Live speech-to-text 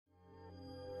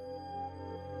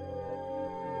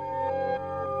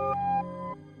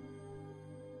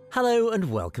Hello and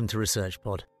welcome to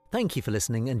ResearchPod. Thank you for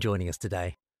listening and joining us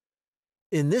today.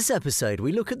 In this episode,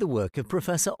 we look at the work of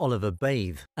Professor Oliver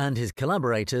Bathe and his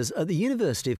collaborators at the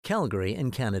University of Calgary in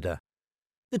Canada.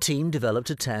 The team developed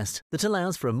a test that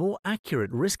allows for a more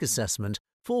accurate risk assessment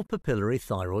for papillary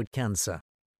thyroid cancer.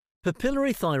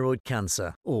 Papillary thyroid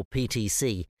cancer, or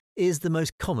PTC, is the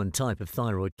most common type of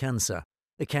thyroid cancer,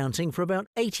 accounting for about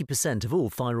 80% of all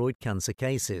thyroid cancer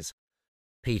cases.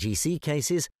 PTC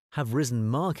cases have risen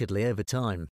markedly over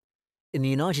time. In the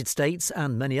United States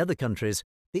and many other countries,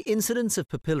 the incidence of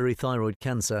papillary thyroid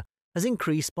cancer has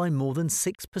increased by more than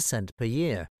 6% per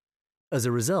year. As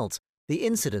a result, the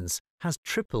incidence has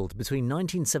tripled between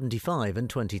 1975 and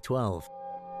 2012.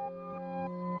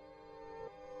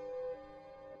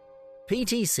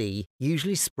 PTC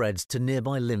usually spreads to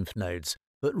nearby lymph nodes,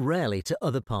 but rarely to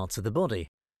other parts of the body.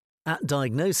 At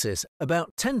diagnosis,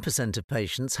 about 10% of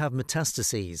patients have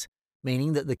metastases,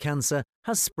 meaning that the cancer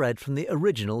has spread from the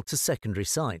original to secondary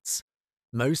sites.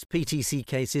 Most PTC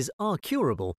cases are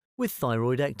curable with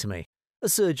thyroidectomy, a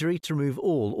surgery to remove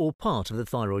all or part of the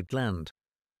thyroid gland.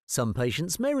 Some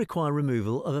patients may require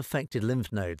removal of affected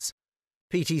lymph nodes.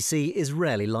 PTC is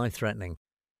rarely life-threatening.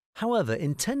 However,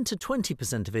 in 10 to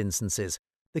 20% of instances,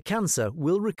 the cancer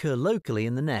will recur locally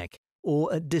in the neck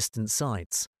or at distant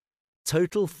sites.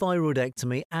 Total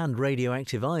thyroidectomy and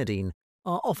radioactive iodine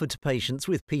are offered to patients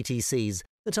with PTCs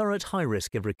that are at high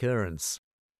risk of recurrence.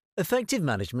 Effective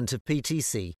management of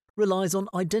PTC relies on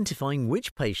identifying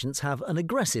which patients have an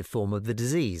aggressive form of the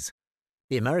disease.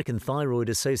 The American Thyroid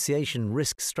Association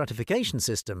Risk Stratification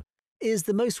System is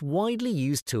the most widely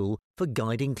used tool for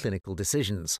guiding clinical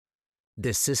decisions.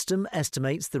 This system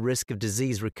estimates the risk of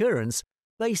disease recurrence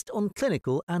based on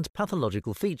clinical and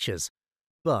pathological features,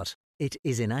 but it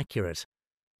is inaccurate.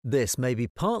 This may be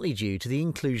partly due to the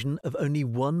inclusion of only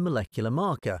one molecular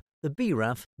marker, the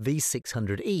BRAF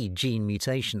V600E gene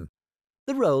mutation.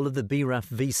 The role of the BRAF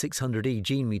V600E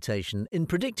gene mutation in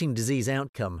predicting disease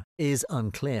outcome is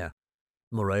unclear.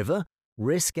 Moreover,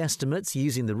 risk estimates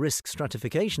using the risk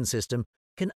stratification system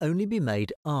can only be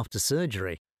made after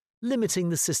surgery,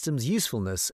 limiting the system's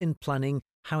usefulness in planning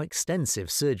how extensive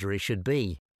surgery should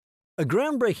be. A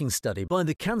groundbreaking study by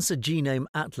the Cancer Genome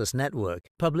Atlas Network,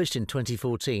 published in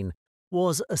 2014,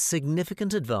 was a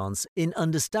significant advance in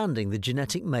understanding the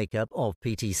genetic makeup of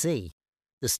PTC.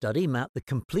 The study mapped the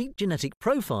complete genetic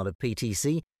profile of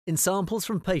PTC in samples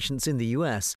from patients in the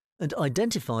US and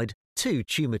identified two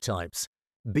tumor types: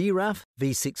 BRAF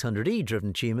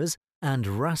V600E-driven tumors and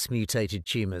RAS-mutated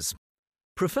tumors.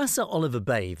 Professor Oliver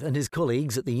Bathe and his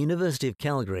colleagues at the University of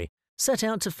Calgary set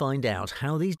out to find out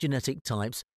how these genetic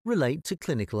types relate to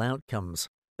clinical outcomes,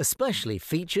 especially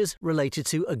features related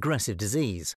to aggressive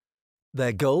disease.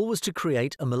 Their goal was to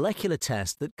create a molecular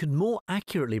test that could more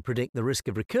accurately predict the risk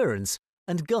of recurrence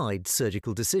and guide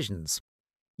surgical decisions.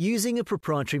 Using a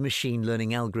proprietary machine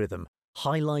learning algorithm,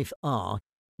 HiLife-R,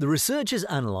 the researchers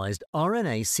analyzed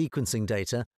RNA sequencing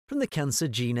data from the Cancer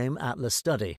Genome Atlas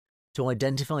study to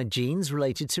identify genes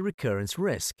related to recurrence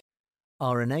risk.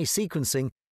 RNA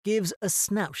sequencing gives a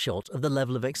snapshot of the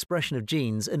level of expression of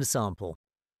genes in a sample.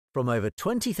 From over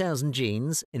 20,000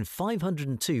 genes in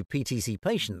 502 PTC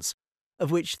patients,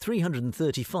 of which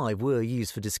 335 were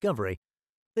used for discovery,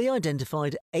 they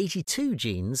identified 82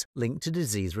 genes linked to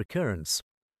disease recurrence.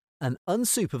 An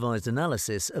unsupervised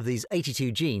analysis of these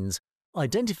 82 genes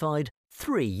identified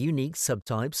 3 unique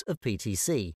subtypes of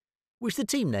PTC, which the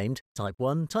team named Type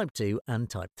 1, Type 2, and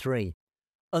Type 3.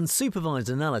 Unsupervised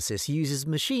analysis uses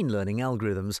machine learning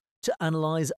algorithms to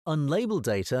analyze unlabeled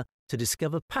data to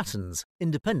discover patterns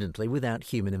independently without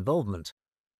human involvement.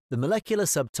 The molecular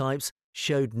subtypes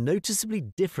showed noticeably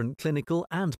different clinical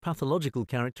and pathological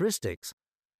characteristics,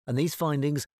 and these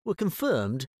findings were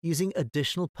confirmed using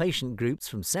additional patient groups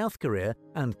from South Korea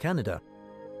and Canada.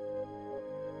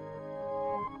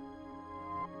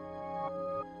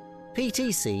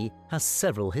 PTC has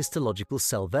several histological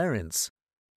cell variants.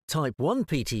 Type 1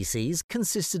 PTCs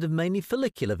consisted of mainly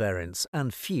follicular variants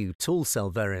and few tall cell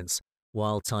variants,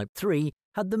 while Type 3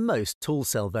 had the most tall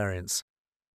cell variants.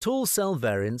 Tall cell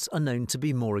variants are known to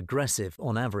be more aggressive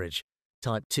on average.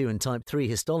 Type 2 and Type 3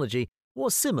 histology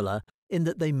was similar in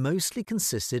that they mostly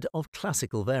consisted of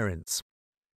classical variants.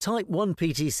 Type 1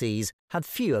 PTCs had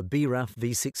fewer BRAF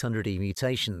V600E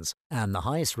mutations and the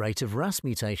highest rate of RAS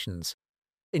mutations.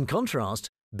 In contrast,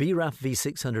 BRAF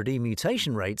V600E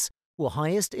mutation rates were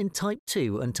highest in Type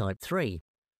 2 and Type 3.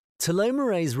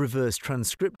 Telomerase reverse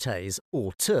transcriptase,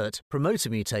 or TERT, promoter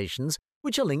mutations,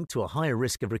 which are linked to a higher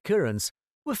risk of recurrence,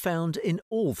 were found in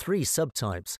all 3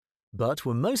 subtypes, but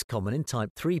were most common in Type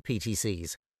 3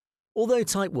 PTCs. Although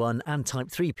type 1 and type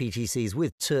 3 PTCs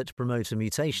with TERT promoter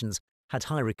mutations had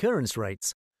high recurrence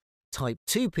rates, type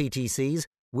 2 PTCs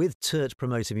with TERT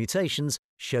promoter mutations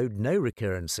showed no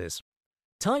recurrences.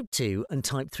 Type 2 and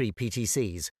type 3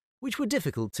 PTCs, which were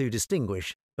difficult to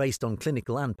distinguish based on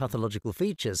clinical and pathological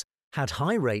features, had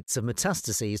high rates of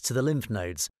metastases to the lymph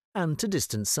nodes and to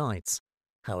distant sites.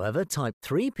 However, type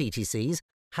 3 PTCs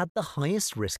had the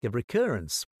highest risk of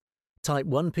recurrence. Type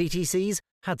 1 PTCs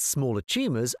had smaller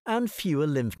tumours and fewer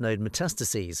lymph node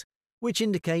metastases, which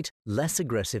indicate less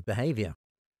aggressive behaviour.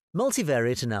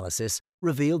 Multivariate analysis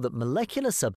revealed that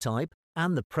molecular subtype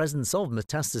and the presence of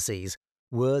metastases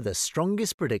were the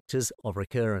strongest predictors of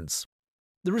recurrence.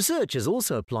 The researchers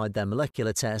also applied their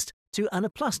molecular test to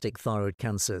anaplastic thyroid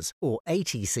cancers, or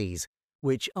ATCs,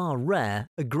 which are rare,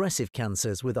 aggressive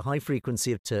cancers with a high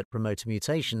frequency of TERT promoter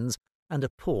mutations and a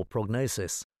poor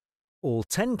prognosis. All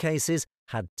 10 cases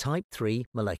had type 3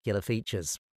 molecular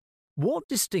features. What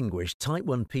distinguished type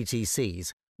 1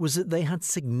 PTCs was that they had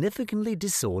significantly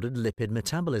disordered lipid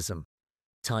metabolism.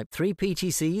 Type 3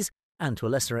 PTCs, and to a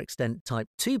lesser extent type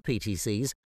 2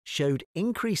 PTCs, showed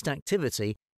increased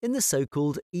activity in the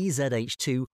so-called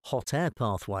EZH2 hot air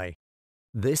pathway.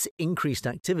 This increased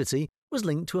activity was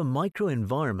linked to a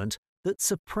microenvironment that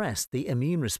suppressed the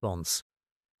immune response.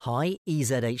 High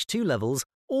EZH2 levels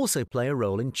also play a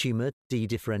role in tumour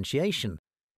dedifferentiation,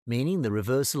 meaning the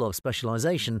reversal of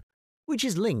specialization, which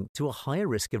is linked to a higher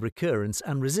risk of recurrence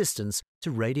and resistance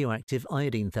to radioactive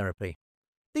iodine therapy.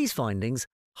 These findings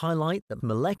highlight that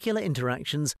molecular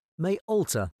interactions may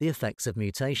alter the effects of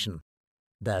mutation.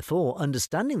 Therefore,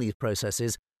 understanding these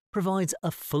processes provides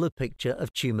a fuller picture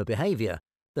of tumour behaviour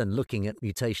than looking at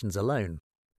mutations alone.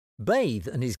 Bathe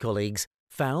and his colleagues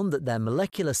found that their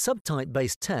molecular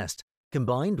subtype-based test,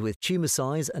 combined with tumour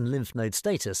size and lymph node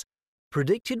status,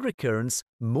 predicted recurrence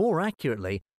more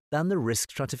accurately than the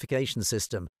risk stratification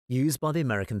system used by the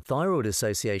American Thyroid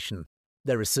Association.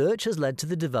 Their research has led to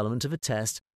the development of a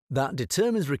test that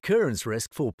determines recurrence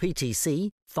risk for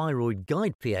PTC, Thyroid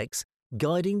Guide PX,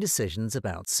 guiding decisions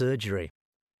about surgery.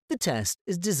 The test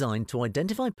is designed to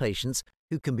identify patients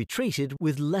who can be treated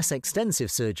with less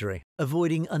extensive surgery,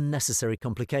 avoiding unnecessary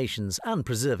complications and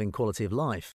preserving quality of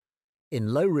life.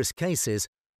 In low-risk cases,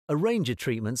 a range of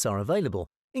treatments are available,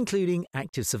 including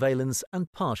active surveillance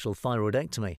and partial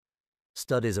thyroidectomy.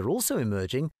 Studies are also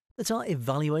emerging that are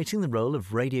evaluating the role of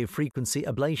radiofrequency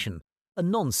ablation, a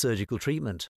non-surgical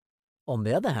treatment. On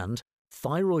the other hand,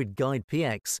 Thyroid Guide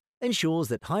PX ensures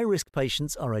that high-risk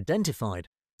patients are identified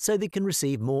so they can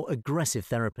receive more aggressive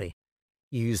therapy.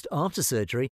 Used after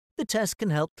surgery, the test can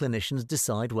help clinicians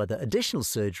decide whether additional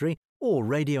surgery or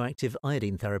radioactive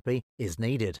iodine therapy is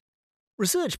needed.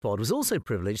 ResearchPod was also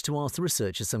privileged to ask the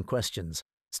researchers some questions,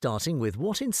 starting with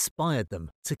what inspired them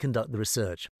to conduct the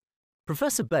research.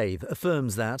 Professor Bathe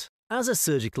affirms that, as a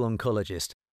surgical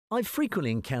oncologist, I've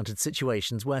frequently encountered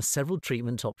situations where several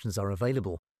treatment options are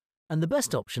available, and the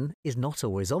best option is not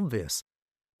always obvious.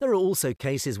 There are also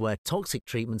cases where toxic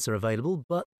treatments are available,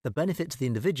 but the benefit to the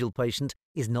individual patient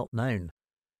is not known.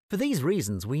 For these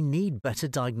reasons, we need better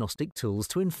diagnostic tools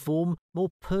to inform more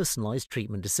personalised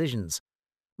treatment decisions.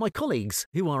 My colleagues,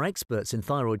 who are experts in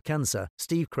thyroid cancer,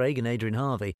 Steve Craig and Adrian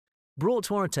Harvey, brought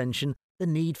to our attention the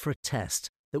need for a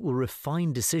test that will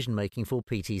refine decision-making for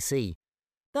PTC.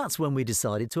 That's when we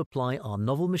decided to apply our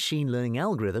novel machine learning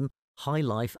algorithm,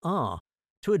 HiLife-R,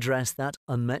 to address that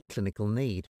unmet clinical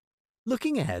need.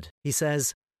 Looking ahead, he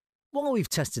says, while we've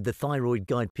tested the Thyroid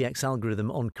Guide PX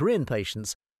algorithm on Korean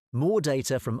patients, more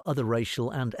data from other racial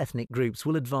and ethnic groups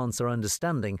will advance our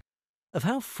understanding of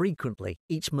how frequently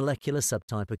each molecular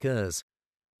subtype occurs.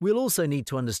 We'll also need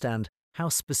to understand how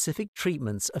specific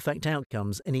treatments affect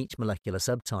outcomes in each molecular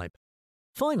subtype.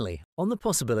 Finally, on the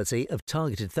possibility of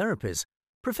targeted therapies,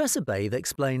 Professor Bathe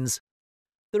explains,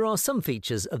 there are some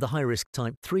features of the high-risk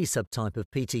type 3 subtype of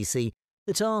PTC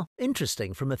that are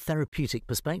interesting from a therapeutic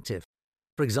perspective.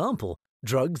 For example,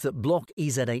 drugs that block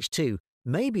EZH2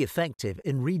 may be effective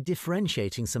in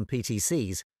redifferentiating some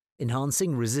PTCs,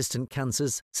 enhancing resistant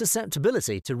cancers'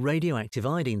 susceptibility to radioactive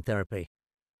iodine therapy.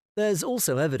 There's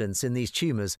also evidence in these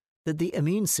tumours that the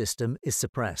immune system is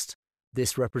suppressed.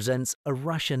 This represents a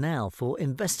rationale for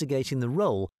investigating the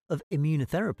role of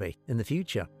immunotherapy in the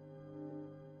future.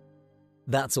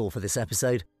 That's all for this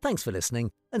episode. Thanks for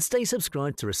listening, and stay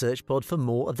subscribed to ResearchPod for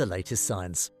more of the latest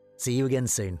science. See you again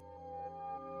soon.